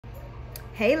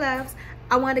Hey loves,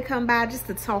 I wanted to come by just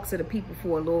to talk to the people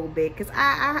for a little bit because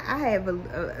I have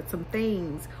some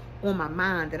things on my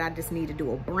mind that I just need to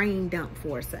do a brain dump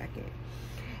for a second.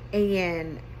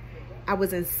 And I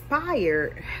was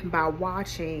inspired by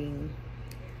watching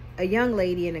a young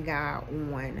lady and a guy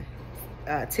on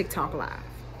TikTok Live.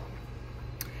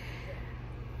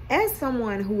 As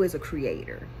someone who is a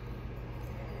creator,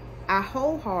 I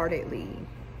wholeheartedly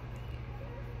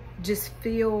just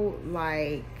feel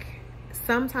like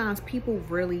sometimes people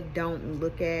really don't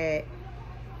look at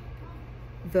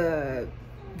the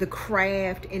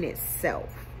craft in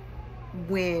itself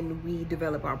when we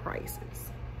develop our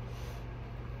prices.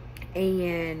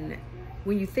 And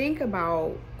when you think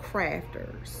about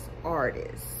crafters,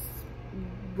 artists,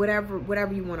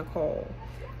 whatever you want to call,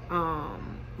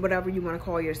 whatever you want to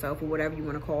call yourself, or whatever you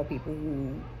want to call people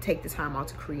who take the time out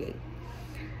to create,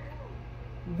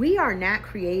 we are not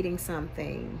creating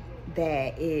something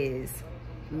that is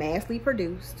massively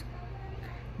produced,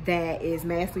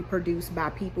 by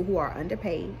people who are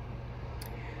underpaid.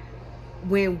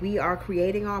 When we are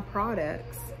creating our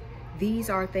products, these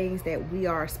are things that we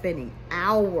are spending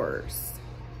hours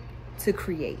to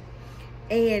create.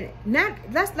 And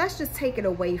let's just take it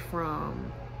away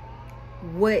from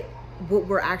what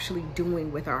we're actually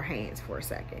doing with our hands for a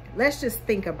second. Let's just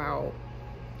think about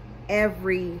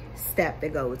every step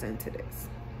that goes into this.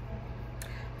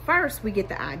 First, we get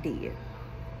the idea.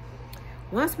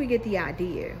 Once we get the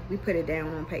idea, we put it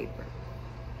down on paper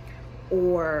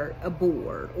or a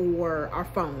board or our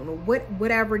phone or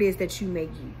whatever it is that you may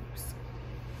use.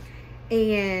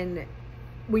 And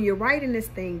when you're writing this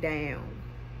thing down,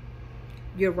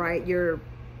 you're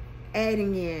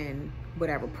adding in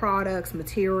whatever products,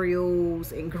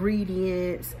 materials,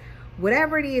 ingredients,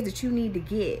 whatever it is that you need to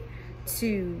get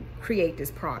to create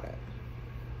this product.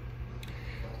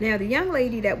 Now, the young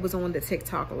lady that was on the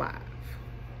TikTok Live,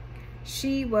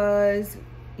 she was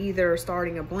either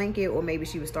starting a blanket or maybe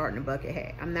she was starting a bucket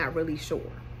hat. I'm not really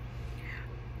sure.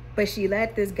 But she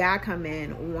let this guy come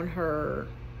in on her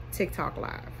TikTok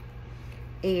Live.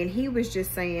 And he was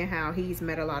just saying how he's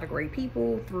met a lot of great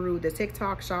people through the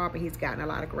TikTok shop, and he's gotten a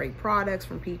lot of great products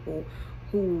from people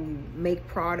who make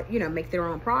their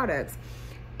own products.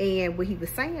 And what he was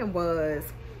saying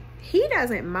was he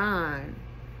doesn't mind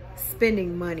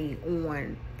spending money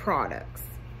on products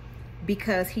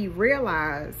because he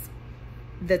realized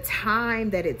the time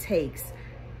that it takes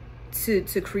to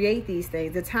create these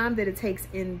things, the time that it takes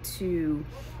into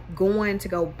going to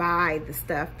go buy the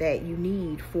stuff that you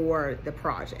need for the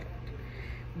project.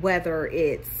 Whether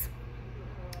it's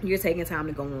you're taking time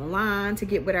to go online to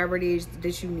get whatever it is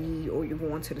that you need, or you're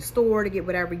going to the store to get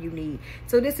whatever you need.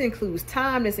 So this includes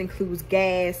time, this includes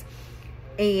gas,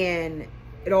 and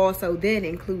it also then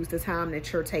includes the time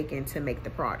that you're taking to make the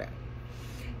product.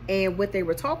 And what they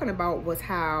were talking about was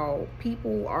how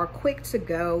people are quick to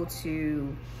go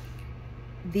to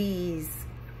these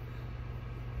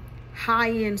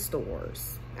high-end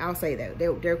stores. I'll say that.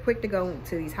 They're quick to go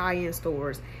to these high-end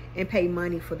stores and pay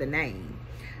money for the name.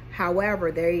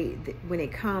 However, when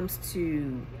it comes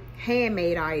to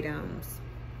handmade items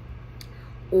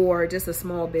or just a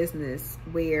small business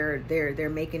where they're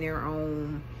making their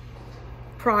own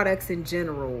products in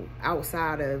general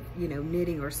outside of,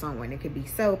 knitting or sewing, it could be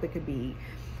soap, it could be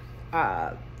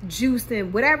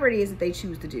juicing, whatever it is that they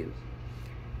choose to do.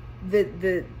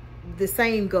 The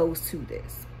same goes to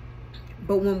this.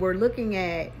 But when we're looking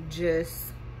at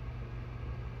just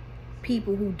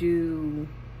people who do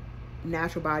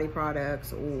natural body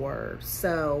products or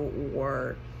sew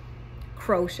or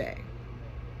crochet,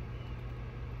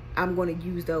 I'm going to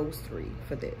use those three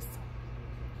for this,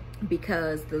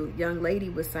 because the young lady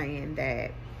was saying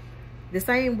that the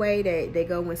same way that they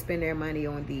go and spend their money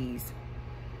on these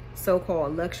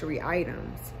so-called luxury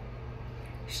items,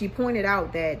 she pointed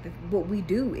out that what we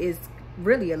do is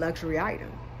really a luxury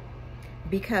item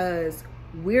because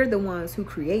we're the ones who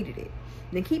created it.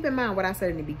 Then keep in mind what I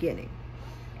said in the beginning.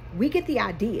 We get the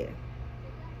idea.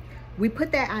 We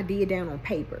put that idea down on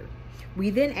paper. We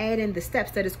then add in the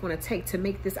steps that it's going to take to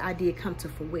make this idea come to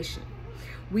fruition.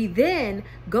 We then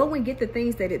go and get the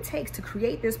things that it takes to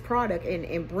create this product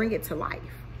and bring it to life.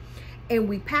 And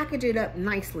we package it up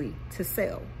nicely to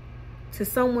sell to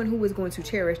someone who is going to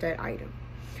cherish that item.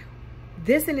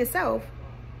 This in itself,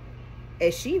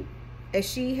 as she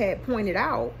had pointed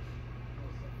out,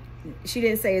 she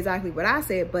didn't say exactly what I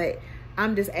said, but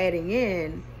I'm just adding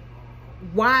in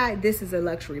why this is a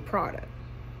luxury product.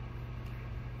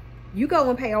 You go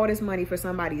and pay all this money for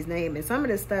somebody's name, and some of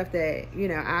the stuff that,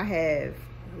 I have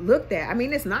looked at, I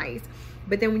mean, it's nice,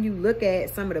 but then when you look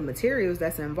at some of the materials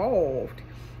that's involved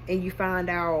and you find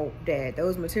out that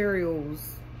those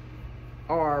materials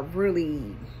are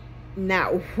really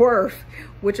not worth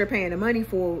what you're paying the money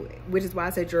for, which is why I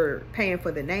said you're paying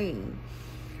for the name.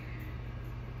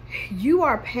 You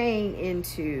are paying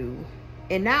into,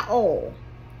 and not all,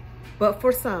 but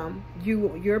for some,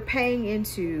 you're paying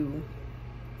into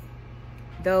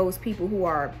those people who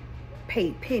are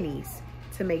paid pennies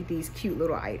to make these cute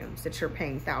little items that you're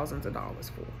paying thousands of dollars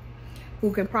for,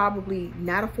 who can probably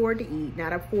not afford to eat,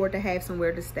 not afford to have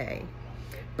somewhere to stay,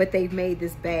 but they've made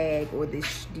this bag or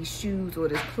these shoes or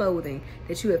this clothing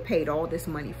that you have paid all this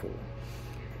money for.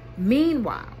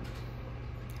 Meanwhile,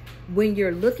 when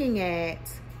you're looking at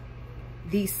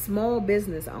these small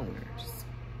business owners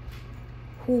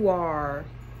who are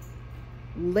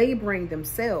laboring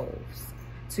themselves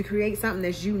to create something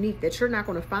that's unique that you're not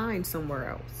going to find somewhere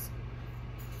else,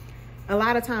 a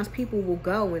lot of times people will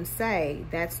go and say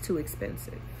that's too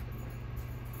expensive.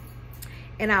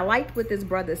 And I liked what this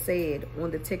brother said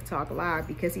on the TikTok live,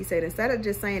 because he said, instead of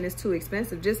just saying it's too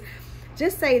expensive,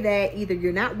 just say that either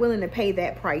you're not willing to pay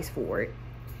that price for it,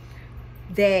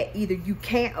 that either you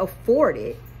can't afford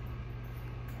it,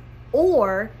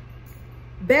 or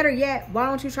better yet, why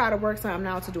don't you try to work something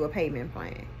out to do a payment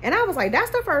plan? And I was like,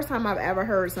 that's the first time I've ever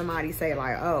heard somebody say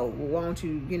like, oh, well, why don't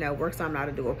you, work something out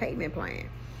to do a payment plan?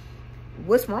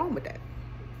 What's wrong with that?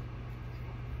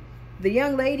 The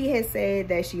young lady has said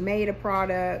that she made a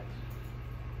product,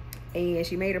 and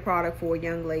she made a product for a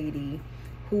young lady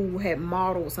who had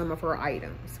modeled some of her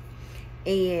items.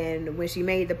 And when she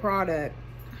made the product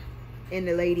and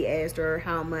the lady asked her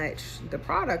how much the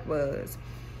product was,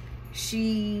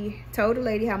 she told the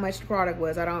lady how much the product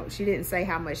was. She didn't say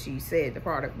how much she said the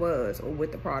product was or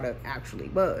what the product actually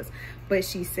was. But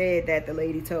she said that the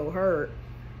lady told her,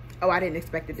 oh, I didn't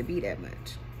expect it to be that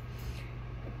much.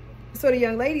 So the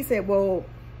young lady said, well,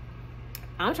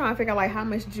 I'm trying to figure out, like, how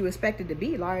much did you expect it to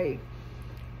be? Like,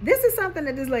 this is something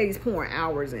that this lady's pouring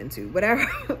hours into, whatever,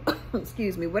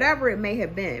 excuse me, whatever it may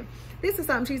have been. This is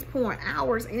something she's pouring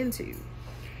hours into.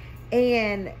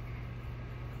 And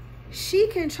she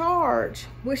can charge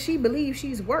what she believes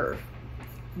she's worth.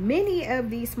 Many of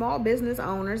these small business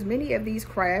owners, many of these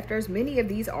crafters, many of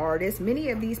these artists, many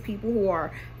of these people who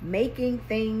are making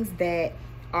things that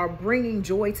are bringing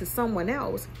joy to someone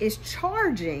else is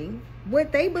charging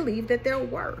what they believe that they're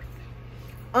worth.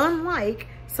 Unlike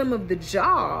some of the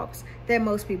jobs that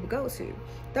most people go to.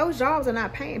 Those jobs are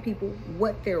not paying people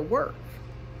what they're worth.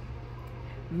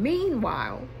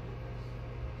 Meanwhile,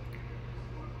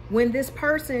 when this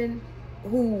person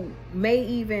who may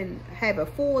even have a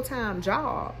full-time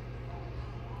job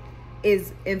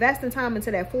is investing time into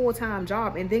that full-time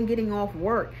job and then getting off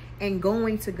work and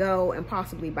going to go and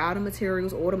possibly buy the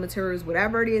materials, order materials,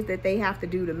 whatever it is that they have to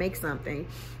do to make something,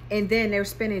 and then they're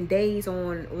spending days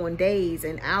on days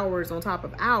and hours on top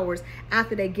of hours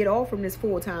after they get off from this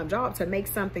full-time job to make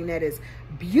something that is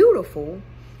beautiful,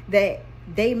 that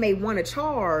they may want to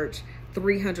charge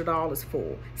 $300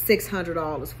 for,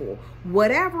 $600 for,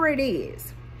 whatever it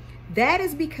is. That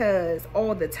is because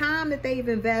all the time that they've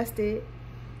invested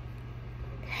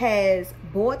has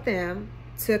brought them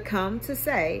to come to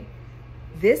say,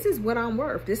 this is what I'm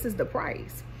worth, this is the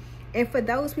price. And for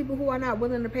those people who are not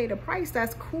willing to pay the price,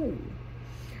 that's cool.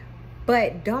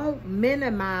 But don't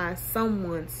minimize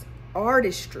someone's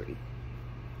artistry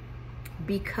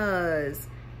because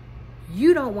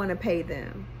you don't want to pay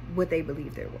them what they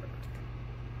believe they're worth.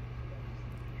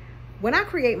 When I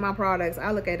create my products,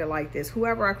 I look at it like this.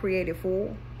 Whoever I create it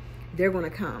for, they're going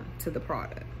to come to the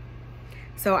product.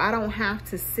 So I don't have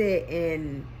to sit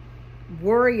and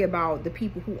worry about the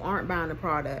people who aren't buying the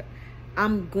product.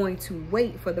 I'm going to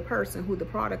wait for the person who the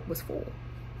product was for.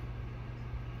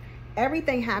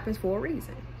 Everything happens for a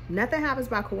reason. Nothing happens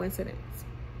by coincidence.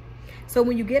 So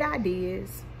when you get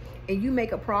ideas and you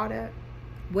make a product,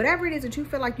 whatever it is that you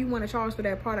feel like you want to charge for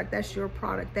that product, that's your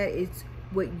product. That is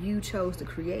what you chose to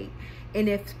create. And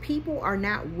if people are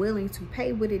not willing to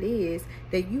pay what it is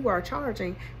that you are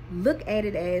charging, look at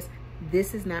it as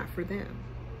this is not for them.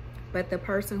 But the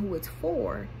person who it's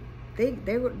for,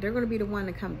 they're going to be the one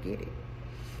to come get it.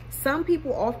 Some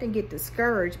people often get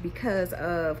discouraged because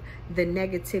of the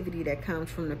negativity that comes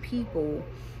from the people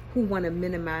who want to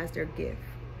minimize their gift.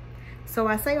 So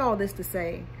I say all this to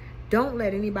say, don't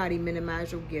let anybody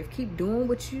minimize your gift. Keep doing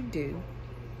what you do.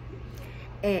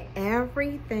 And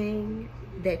everything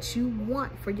that you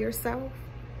want for yourself,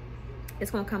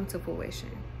 it's going to come to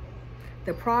fruition.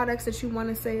 The products that you want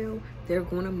to sell, they're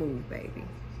going to move, baby.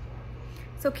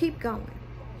 So keep going.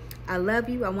 I love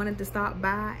you. I wanted to stop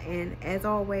by. And as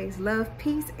always, love,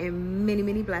 peace, and many,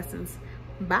 many blessings.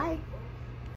 Bye.